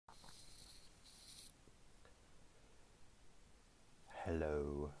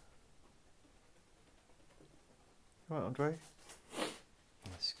Hello. Right, Andre?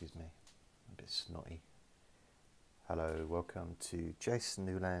 Excuse me, I'm a bit snotty. Hello, welcome to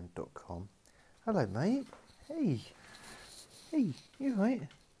JasonNewland.com. Hello, mate. Hey, you right?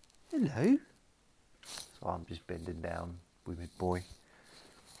 Hello. So I'm just bending down with my boy.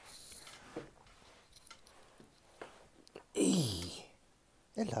 Hey,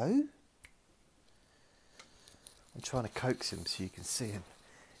 hello. I'm trying to coax him so you can see him.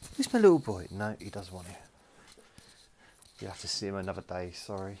 Who's my little boy? No, he doesn't want it. You have to see him another day,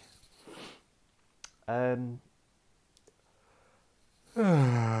 sorry.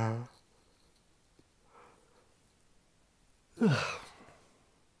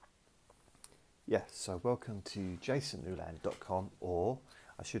 Yeah, so welcome to JasonNewland.com, or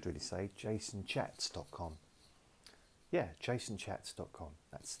I should really say JasonChats.com. Yeah, JasonChats.com,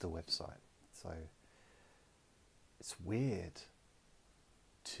 that's the website. So it's weird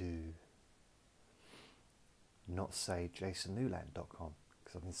to not say JasonNewland.com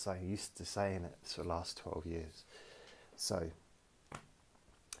because I've been so used to saying it for the last 12 years. So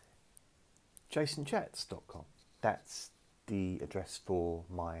JasonChats.com, that's the address for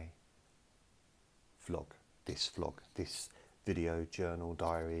my vlog, this video, journal,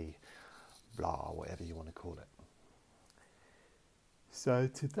 diary, blah, whatever you want to call it. So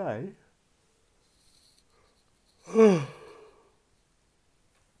today, I'm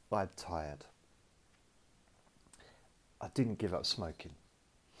tired. I didn't give up smoking.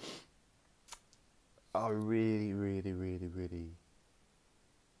 I really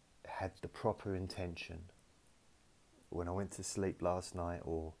had the proper intention when I went to sleep last night,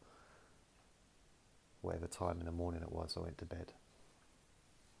 or whatever time in the morning it was I went to bed,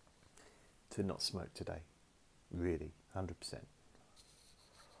 to not smoke today. Really, 100%.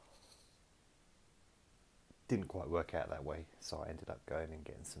 Didn't quite work out that way, so I ended up going and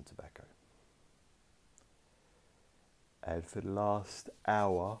getting some tobacco. And for the last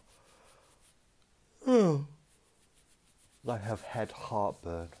hour, I have had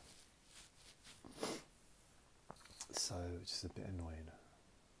heartburn. So it's just a bit annoying.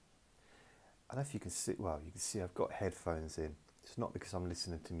 I don't know if you can see, well, you can see I've got headphones in. It's not because I'm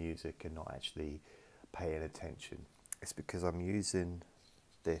listening to music and not actually paying attention. It's because I'm using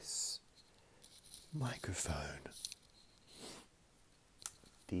this microphone.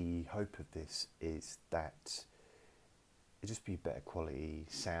 The hope of this is that it'd just be better quality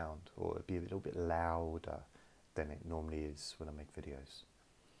sound, or it'd be a little bit louder than it normally is when I make videos.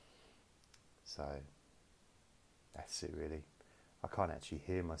 So that's it really. I can't actually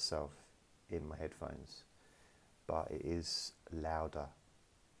hear myself in my headphones, but it is louder.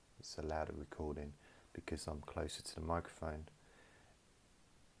 It's a louder recording because I'm closer to the microphone,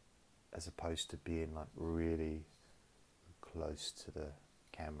 as opposed to being like really close to the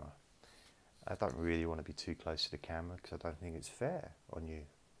camera. I don't really want to be too close to the camera because I don't think it's fair on you.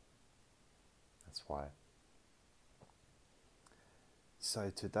 That's why.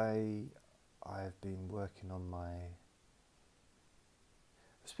 So today I've been working on my...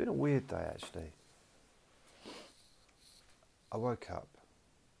 It's been a weird day actually. I woke up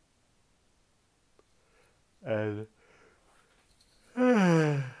and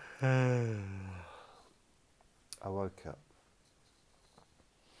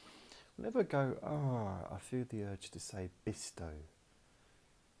whenever I go, I feel the urge to say Bisto.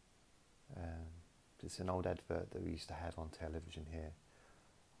 It's an old advert that we used to have on television here.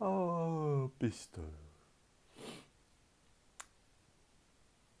 Oh, Bisto.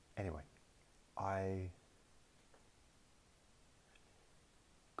 Anyway, I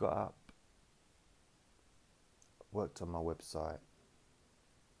got up, worked on my website.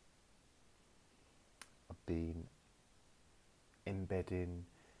 I've been embedding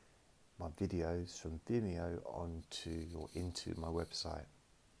my videos from Vimeo onto or into my website.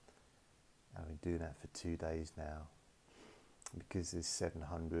 I've been doing that for 2 days now. Because there's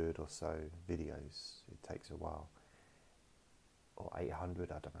 700 or so videos, it takes a while. Or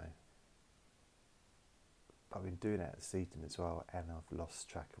 800, I don't know. But I've been doing that this evening as well, and I've lost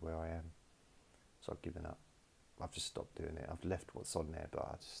track of where I am. So I've given up. I've just stopped doing it. I've left what's on there, but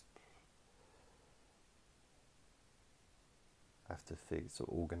I just have to sort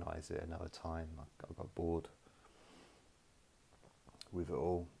of organise it another time. I got bored with it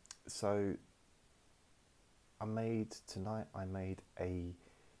all. So tonight I made a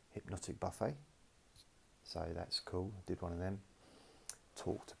hypnotic buffet. So that's cool. I did one of them.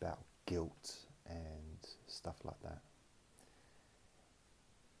 Talked about guilt and stuff like that.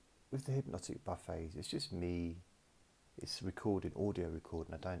 With the hypnotic buffets, it's just me. It's recording, audio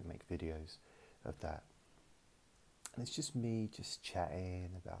recording. I don't make videos of that. And it's just me just chatting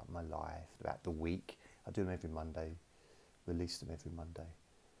about my life, about the week. I do them every Monday, release them every Monday.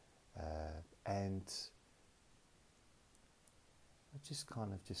 And I just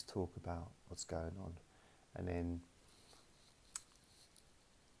kind of just talk about what's going on. And then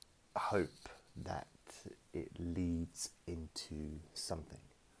I hope that it leads into something.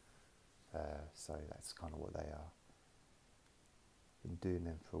 So that's kind of what they are. Been doing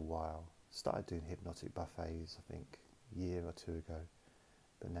them for a while. Started doing hypnotic buffets, I think, a year or two ago.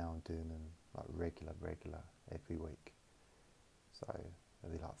 But now I'm doing them like regular, every week. So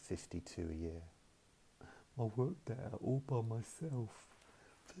there'll be like 52 a year. I worked that out all by myself.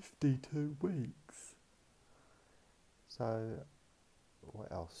 52 weeks. So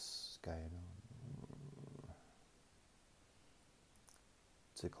what else is going on?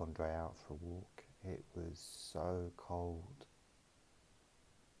 Took Andre out for a walk. It was so cold.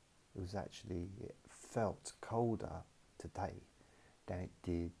 It felt colder today than it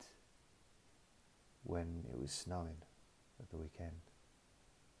did when it was snowing at the weekend.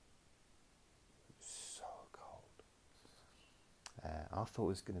 It was so cold. I thought it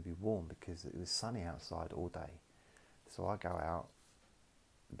was going to be warm because it was sunny outside all day. So I go out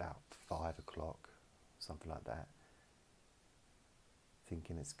about 5 o'clock, something like that,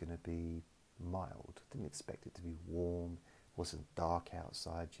 thinking it's going to be mild. Didn't expect it to be warm. It wasn't dark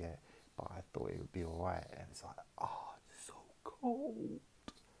outside yet, but I thought it would be alright. And it's like, it's so cold.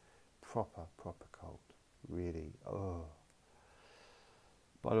 Proper cold. Really,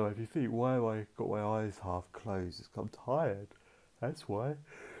 By the way, if you think, why have I got my eyes half closed? It's 'cause I'm tired. That's why.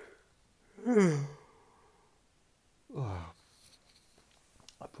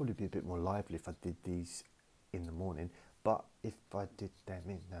 I'd probably be a bit more lively if I did these in the morning, but if I did them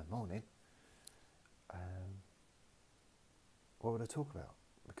in the morning, what would I talk about?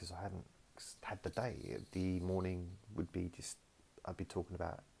 Because I haven't had the day. The morning would be just, I'd be talking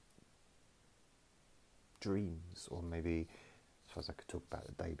about dreams, or maybe, as far as I could talk about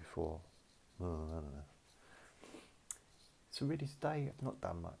the day before. I don't know. So really today I've not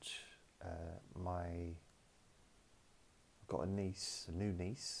done much. I've got a new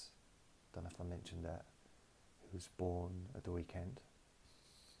niece, don't know if I mentioned that, who was born at the weekend,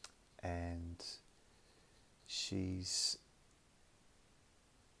 and she's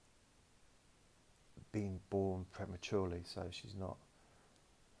been born prematurely, so she's not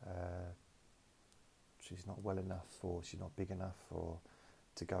well enough, or she's not big enough or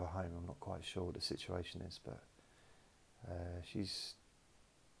to go home. I'm not quite sure what the situation is, but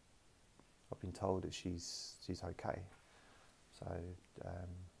I've been told that she's okay. So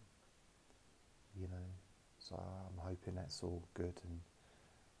so I'm hoping that's all good, and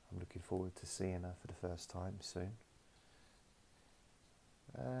I'm looking forward to seeing her for the first time soon.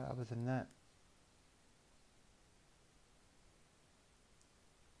 Other than that,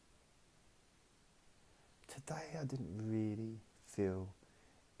 today I didn't really feel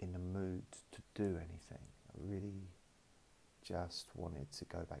in the mood to do anything. I really just wanted to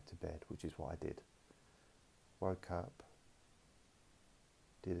go back to bed, which is what I did. Woke up,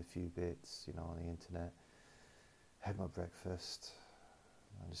 did a few bits, on the internet, had my breakfast,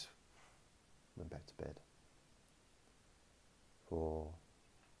 and I just went back to bed for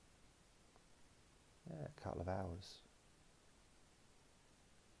a couple of hours.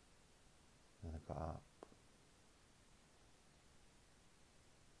 And I got up.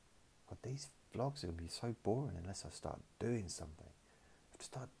 God, these vlogs are going to be so boring unless I start doing something. I have to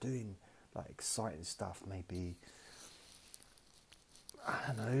start doing like exciting stuff, maybe, I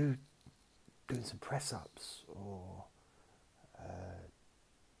don't know, doing some press-ups, or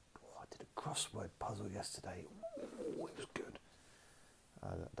I did a crossword puzzle yesterday. Ooh, it was good. I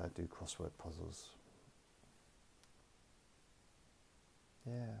don't do crossword puzzles.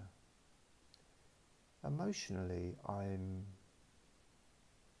 Yeah. Emotionally, I'm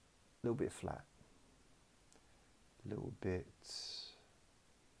a little bit flat, a little bit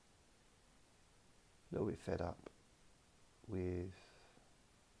fed up with.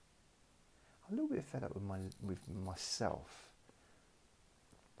 I'm a little bit fed up with myself.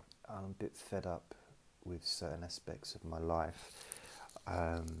 I'm a bit fed up with certain aspects of my life.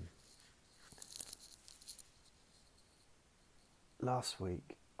 Last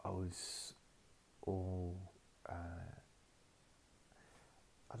week I was all, I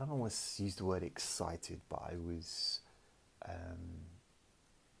don't always use the word excited, but I was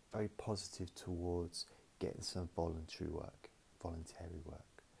very positive towards getting some voluntary work.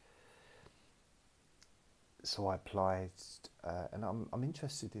 So I applied, and I'm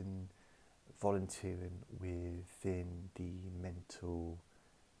interested in volunteering within the mental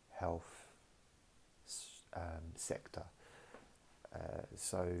health sector.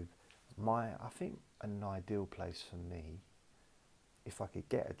 So I think an ideal place for me, if I could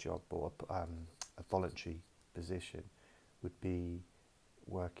get a job or a voluntary position, would be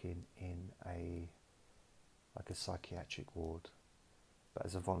working in a psychiatric ward, but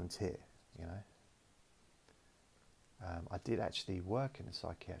as a volunteer, you know. I did actually work in a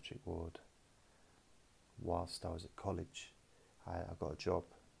psychiatric ward whilst I was at college. I got a job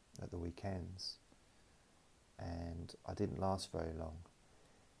at the weekends, and I didn't last very long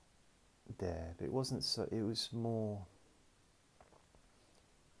there. But it wasn't so. It was more.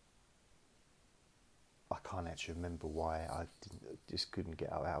 I can't actually remember why I couldn't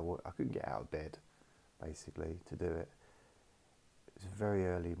get out. I couldn't get out of bed, basically, to do it. It was a very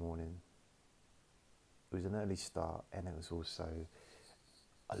early morning. It was an early start, and it was also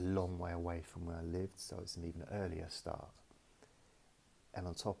a long way away from where I lived, so it's an even earlier start. And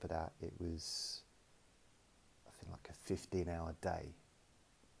on top of that, it was, I think, like a 15-hour day.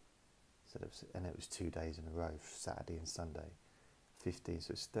 And it was 2 days in a row, Saturday and Sunday. 15,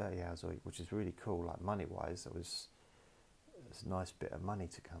 so it's 30 hours a week, which is really cool. Like money-wise, it was a nice bit of money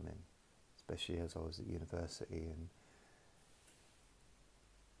to come in, especially as I was at university,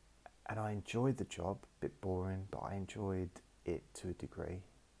 and I enjoyed the job. A bit boring, but I enjoyed it to a degree.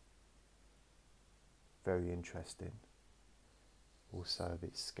 Very interesting. Also a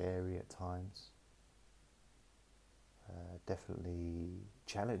bit scary at times. Definitely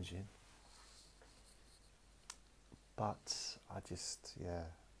challenging. But I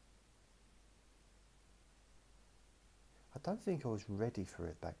don't think I was ready for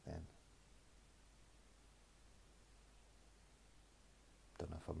it back then. Don't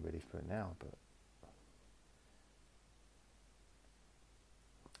know if I'm ready for it now, but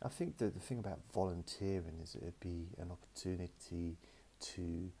I think that the thing about volunteering is it'd be an opportunity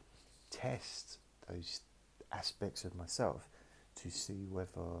to test those aspects of myself, to see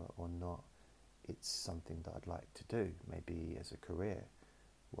whether or not it's something that I'd like to do, maybe as a career.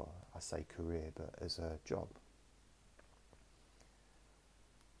 Well, I say career, but as a job.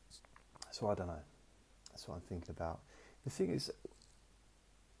 So I don't know. That's what I'm thinking about. The thing is,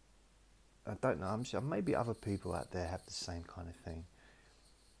 I don't know, I'm sure maybe other people out there have the same kind of thing.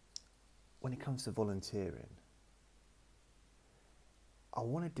 When it comes to volunteering, I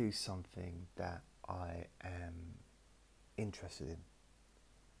want to do something that I am interested in,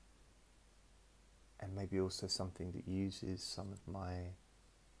 and maybe also something that uses some of my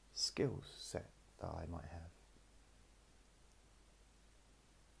skills set that I might have.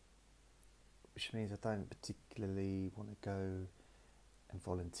 Which means I don't particularly want to go and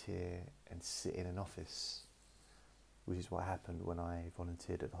volunteer and sit in an office, which is what happened when I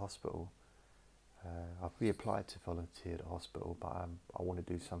volunteered at the hospital. I've reapplied to volunteer at the hospital, but I want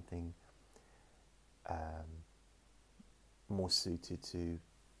to do something more suited to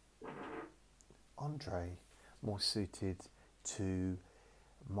more suited to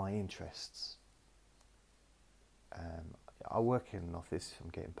my interests. I work in an office if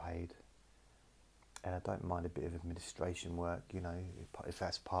I'm getting paid, and I don't mind a bit of administration work, you know, if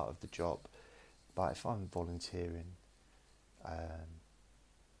that's part of the job. But if I'm volunteering,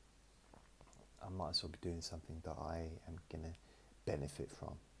 I might as well be doing something that I am going to benefit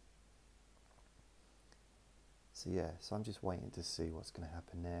from. So yeah, so I'm just waiting to see what's going to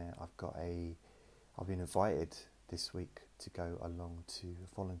happen there. I've been invited this week to go along to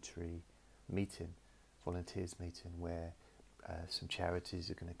a volunteers meeting, where some charities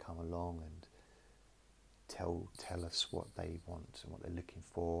are going to come along and tell us what they want and what they're looking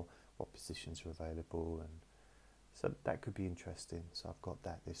for, what positions are available, and so that could be interesting. So I've got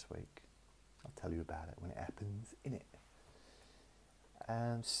that this week. I'll tell you about it when it happens, innit?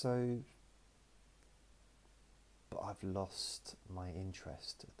 But I've lost my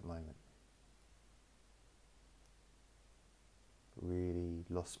interest at the moment. Really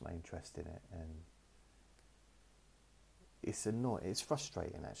lost my interest in it, and it's annoying. It's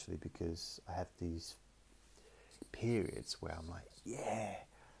frustrating actually, because I have these periods where I'm like, yeah,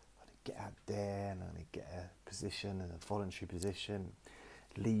 I'm gonna get out there and I'm gonna get a position, and a voluntary position,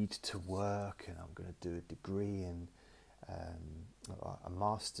 lead to work, and I'm gonna do a degree in a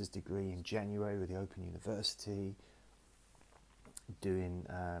master's degree in January with the Open University, doing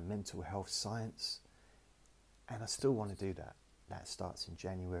mental health science, and I still want to do that. That starts in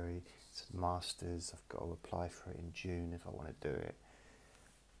January. It's a master's. I've got to apply for it in June if I want to do it.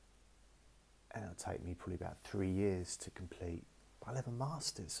 And it'll take me probably about 3 years to complete. But I'll have a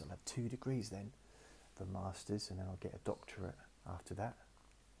master's, so I'll have 2 degrees then. The master's, and then I'll get a doctorate after that.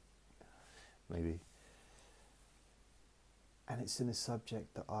 Maybe. And it's in a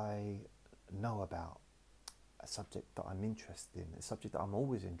subject that I know about. a subject that I'm interested in, a subject that I'm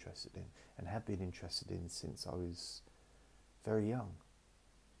always interested in and have been interested in since I was very young.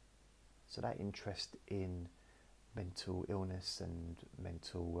 So that interest in mental illness and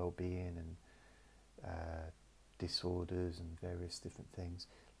mental well-being and disorders and various different things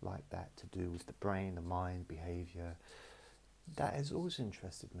like that to do with the brain, the mind, behaviour, that has always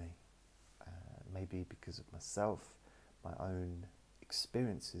interested me. Maybe because of myself, my own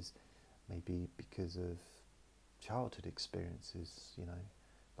experiences, maybe because of childhood experiences, you know,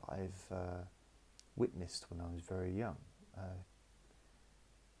 that I've witnessed when I was very young.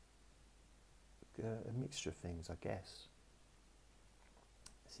 A mixture of things, I guess.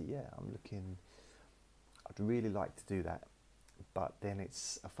 So yeah, I'd really like to do that, but then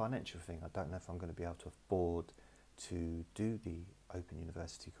it's a financial thing. I don't know if I'm going to be able to afford to do the Open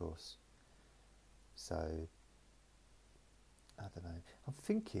University course. So, I don't know. I'm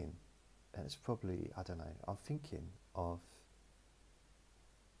thinking, and it's probably, I don't know, I'm thinking of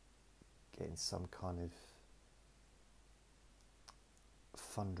getting some kind of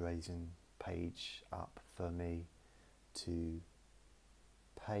fundraising page up for me to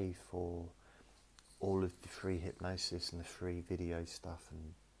pay for all of the free hypnosis and the free video stuff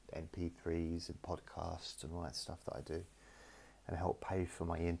and MP3s and podcasts and all that stuff that I do, and help pay for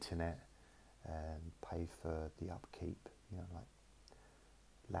my internet and pay for the upkeep, you know, like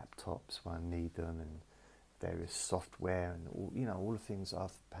laptops when I need them and various software and all, you know, all the things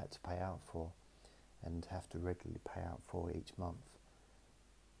I've had to pay out for and have to regularly pay out for each month,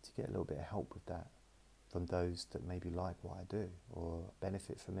 to get a little bit of help with that from those that maybe like what I do or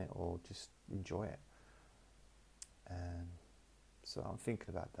benefit from it or just enjoy it. And so I'm thinking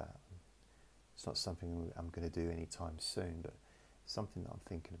about that. It's not something I'm going to do anytime soon, but something that I'm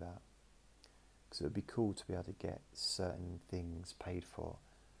thinking about, because it would be cool to be able to get certain things paid for,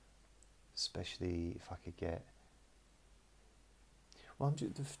 especially if I could get, well,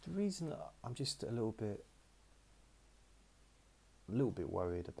 the reason that I'm just a little bit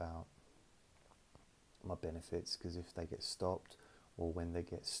worried about my benefits, because if they get stopped, or when they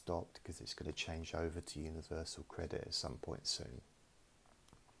get stopped, because it's going to change over to universal credit at some point soon.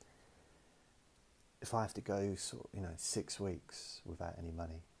 If I have to go, 6 weeks without any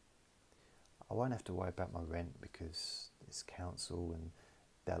money, I won't have to worry about my rent, because it's council and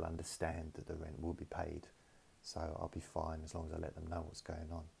they'll understand that the rent will be paid. So I'll be fine as long as I let them know what's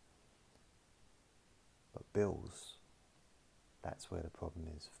going on. But bills, that's where the problem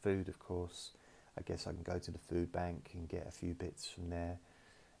is. Food, of course, I guess I can go to the food bank and get a few bits from there,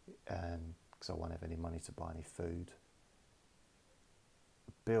 because I won't have any money to buy any food.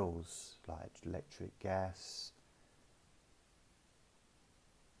 Bills like electric, gas,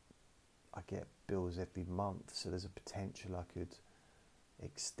 I get bills every month, so there's a potential I could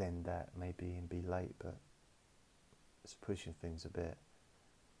extend that maybe and be late, but it's pushing things a bit.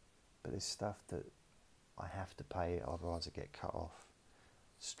 But there's stuff that I have to pay, otherwise I get cut off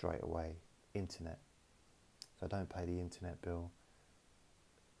straight away. Internet. If I don't pay the internet bill,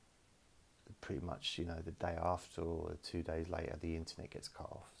 pretty much, the day after or 2 days later, the internet gets cut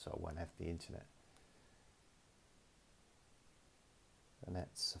off, so I won't have the internet. And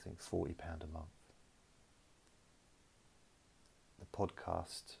that's, I think, £40 a month. The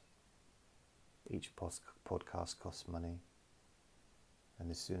podcast, each podcast costs money,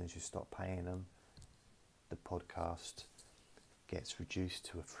 and as soon as you stop paying them, the podcast gets reduced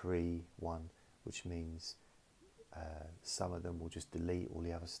to a free one, which means some of them will just delete all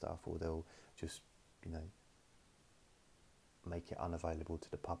the other stuff, or they'll just, make it unavailable to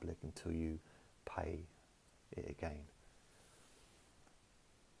the public until you pay it again.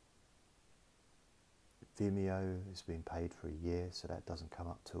 Vimeo has been paid for a year, so that doesn't come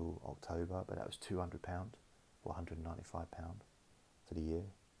up till October, but that was £200 or £195 for the year.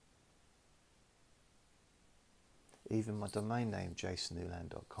 Even my domain name,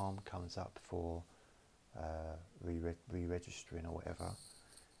 jasonnewland.com, comes up for re-registering or whatever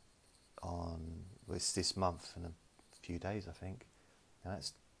it's this month in a few days, I think, and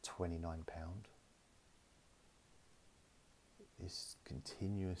that's £29. It's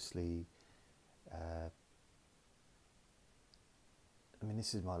continuously,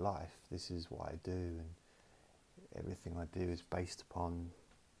 this is my life, this is what I do, and everything I do is based upon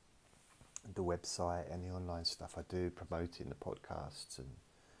the website and the online stuff I do, promoting the podcasts and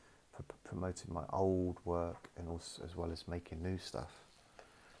promoting my old work, and also as well as making new stuff.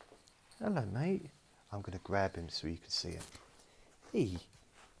 Hello, mate. I'm going to grab him so you can see him. Hey,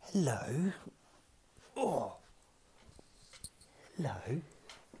 hello. Oh, hello.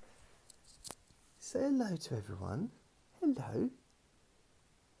 Say hello to everyone. Hello.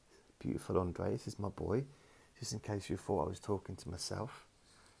 Beautiful Andre, this is my boy. Just in case you thought I was talking to myself.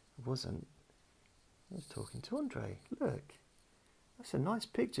 I wasn't. I was talking to Andre. Look. That's a nice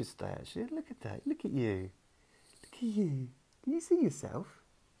picture today, actually. Look at that. Look at you. Look at you. Can you see yourself?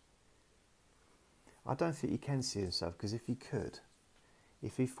 I don't think he can see himself, because if he could,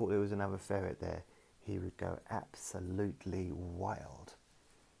 if he thought there was another ferret there, he would go absolutely wild.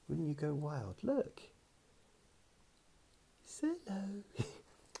 Wouldn't you go wild? Look. Say hello.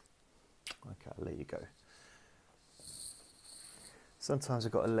 Okay, I'll let you go. Sometimes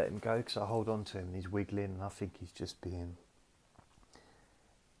I've got to let him go because I hold on to him and he's wiggling and I think he's just being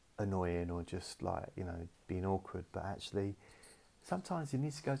annoying or just like, you know, being awkward. But actually, sometimes he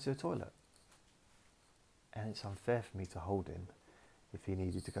needs to go to the toilet. And it's unfair for me to hold him if he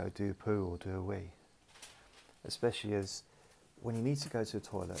needed to go do a poo or do a wee. Especially as when he needs to go to the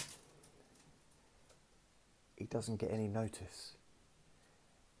toilet, he doesn't get any notice.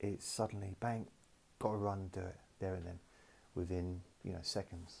 It's suddenly, bang, got to run and do it there and then, within, you know,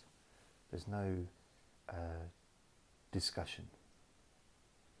 seconds. There's no discussion.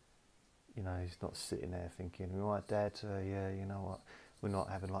 You know, he's not sitting there thinking, all right, Dad, yeah, you know what, we're not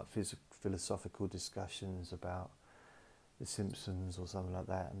having like philosophical discussions about The Simpsons or something like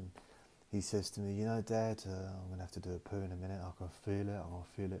that, and he says to me, you know, Dad, I'm going to have to do a poo in a minute, I can feel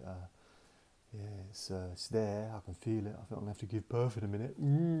it, yeah, it's there, I can feel it, I think I'm going to have to give birth in a minute.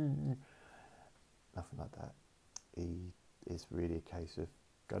 Nothing like that. It's really a case of,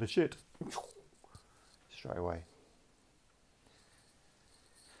 go to shit, straight away.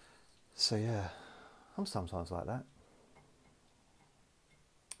 So yeah, I'm sometimes like that.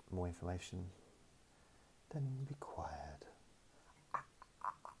 More information, then be quiet.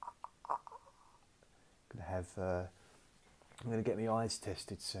 I'm gonna get my eyes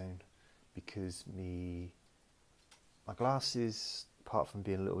tested soon because my glasses, apart from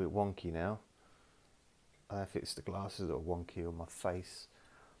being a little bit wonky now, if it's the glasses that are wonky or my face,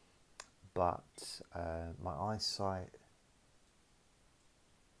 but my eyesight,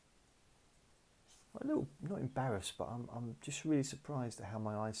 I'm a little, not embarrassed, but I'm just really surprised at how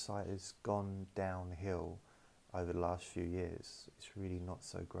my eyesight has gone downhill over the last few years. It's really not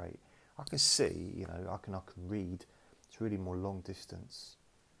so great. I can see, you know, I can read. It's really more long distance,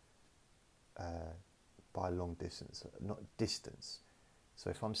 by long distance, not distance. So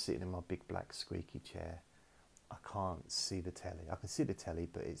if I'm sitting in my big black squeaky chair, I can't see the telly. I can see the telly,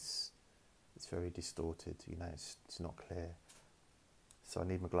 but it's very distorted, you know, it's not clear. So I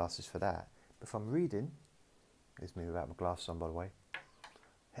need my glasses for that. But if I'm reading, there's me without my glasses on, by the way.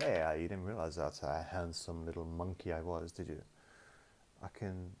 Hey, you didn't realise that's how handsome little monkey I was, did you? I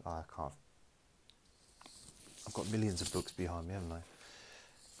can't. I've got millions of books behind me, haven't I?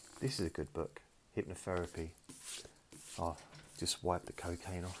 This is a good book, Hypnotherapy. Oh, just wipe the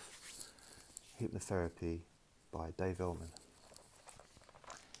cocaine off. Hypnotherapy by Dave Ellman.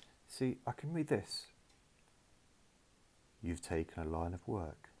 See, I can read this. You've taken a line of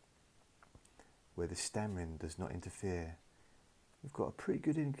work where the stammering does not interfere. We've got a pretty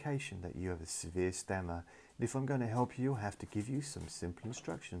good indication that you have a severe stammer, and if I'm going to help you, I'll have to give you some simple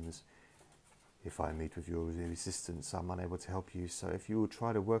instructions. If I meet with your resistance, I'm unable to help you, so if you will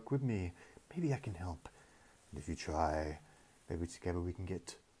try to work with me, maybe I can help. And if you try, maybe together we can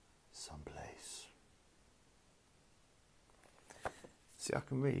get someplace. See, I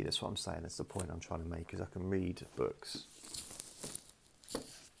can read, that's what I'm saying, that's the point I'm trying to make, is I can read books.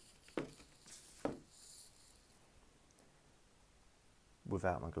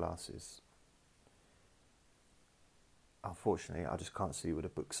 Without my glasses. Unfortunately, I just can't see where the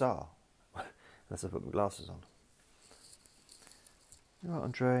books are unless I put my glasses on. You right,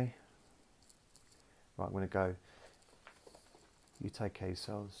 Andre? Right, I'm going to go. You take care of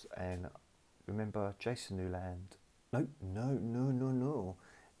yourselves, and remember, Jason Newland. No.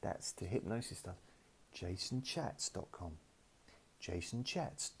 That's the hypnosis stuff. JasonChats.com.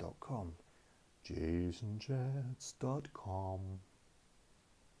 JasonChats.com. JasonChats.com.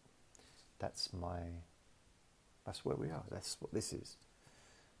 That's where we are. That's what this is.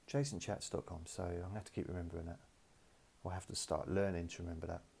 JasonChats.com. So I'm going to have to keep remembering that. I'll have to start learning to remember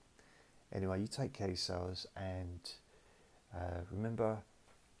that. Anyway, you take care of yourselves, and remember,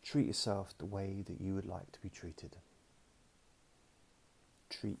 treat yourself the way that you would like to be treated.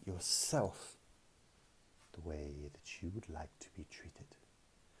 Treat yourself the way that you would like to be treated.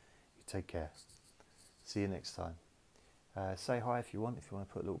 You take care. See you next time. Say hi if you want to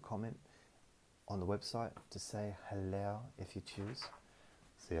put a little comment on the website to say hello if you choose.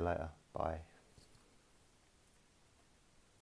 See you later. Bye.